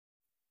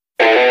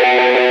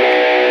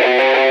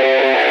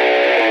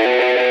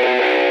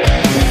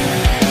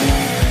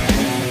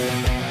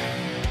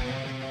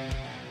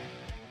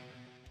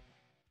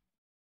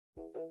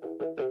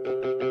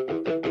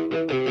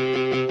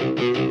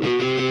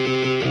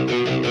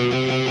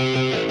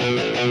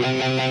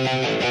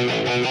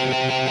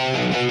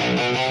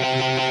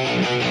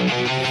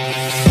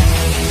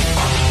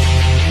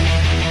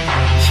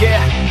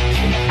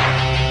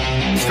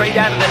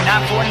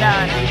OC.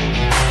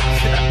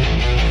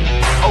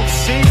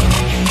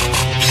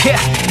 Yeah,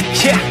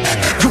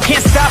 you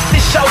can't stop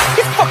this show.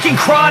 It's fucking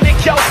chronic,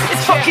 yo.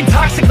 It's fucking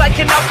toxic like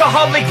an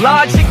alcoholic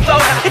logic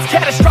flow. It's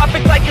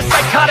catastrophic like a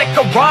psychotic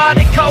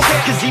erotic code.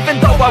 Cause even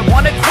though I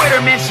wanna quit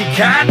her, man, she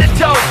kinda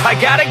dope. I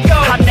gotta go.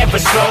 I never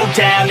slow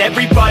down,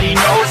 everybody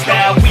knows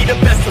now. We the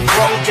best to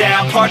throw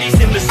down, parties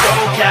in the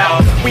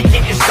SoCal. We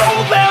getting so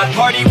loud,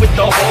 party with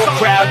the whole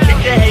crowd. Kick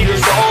the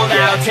haters all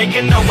out,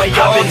 taking away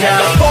all doubt.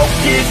 Never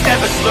focus,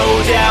 never slow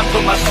down.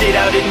 Put my shit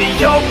out in the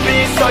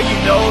open, so you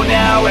know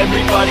now.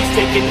 Everybody's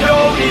taking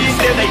notice,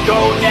 there they go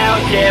now.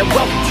 Yeah,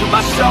 welcome to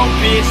my show,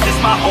 bitch. This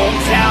my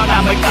hometown,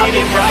 I'ma get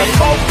it right.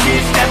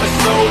 Focus, never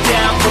slow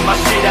down. Put my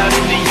shit out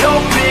in the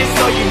open,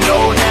 so you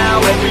know now.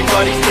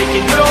 Everybody's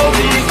taking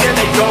notice, there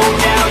they go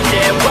now.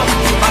 Yeah,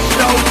 welcome to my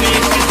show,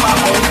 bitch. This my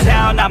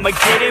hometown, I'ma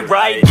get it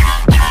right.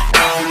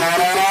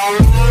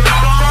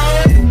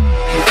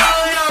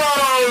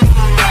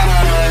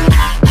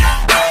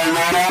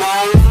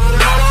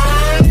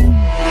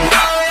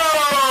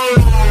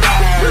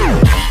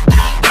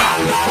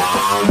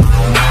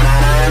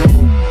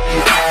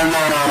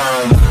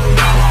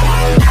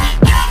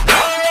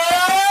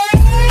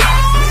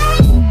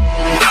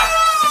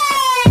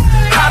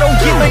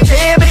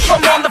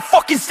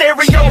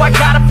 Stereo, I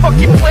got a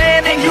fucking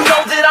plan and you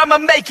know that I'ma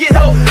make it,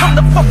 ho. I'm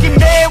the fucking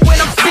man when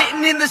I'm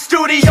spitting in the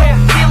studio.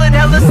 Feeling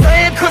hella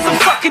slam cause I'm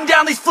sucking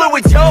down these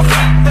fluids, yo.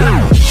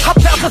 I'm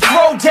about to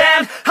throw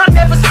down, I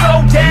never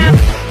slow down.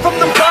 From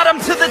the bottom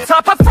to the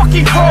top, I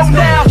fucking grow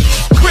now.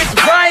 Chris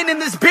Bryant in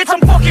this bitch,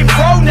 I'm fucking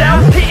pro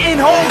now. Hitting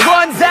home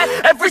runs at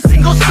every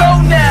single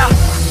show now.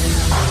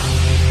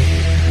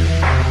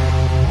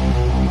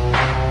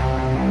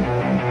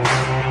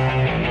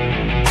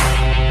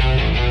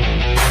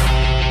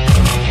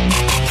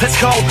 Let's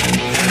go.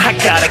 I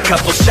got a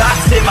couple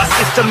shots in my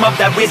system of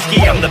that whiskey.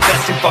 I'm the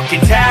best in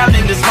fucking town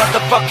in this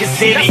motherfucking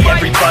city.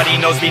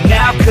 Everybody knows me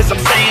now cause I'm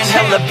staying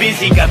hella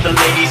busy. Got the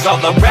ladies all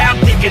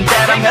around thinking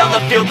that I'm hella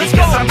filthy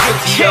cause I'm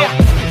guilty, yo.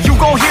 You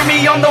gon' hear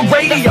me on the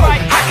radio.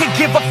 I could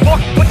give a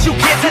fuck, but you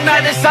can't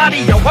deny this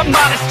audio. I'm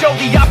modest, yo,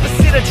 the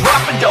opposite of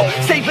dropping dough.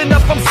 Saving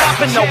up, I'm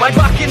stopping, no. I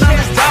rockin' on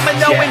this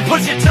domino and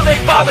push it till they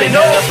fallin',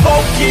 oh. Never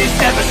focus,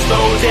 never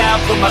slow down.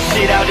 Put my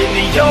shit out in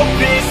the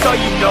open, so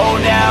you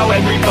know now.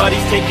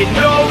 Everybody's taking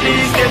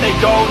notice, there they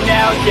go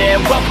now.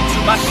 Yeah, welcome to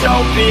my show,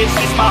 bitch.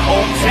 This my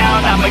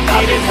hometown, I'ma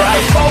get it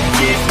right.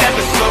 Focus,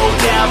 never slow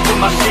down. Put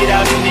my shit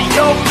out in the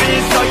open,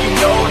 so you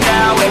know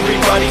now.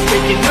 Everybody's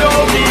taking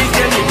notice,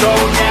 there they go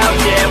now.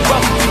 Yeah,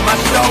 welcome to my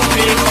show,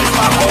 bitch. This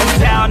my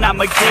hometown,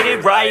 I'ma get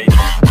it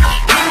right.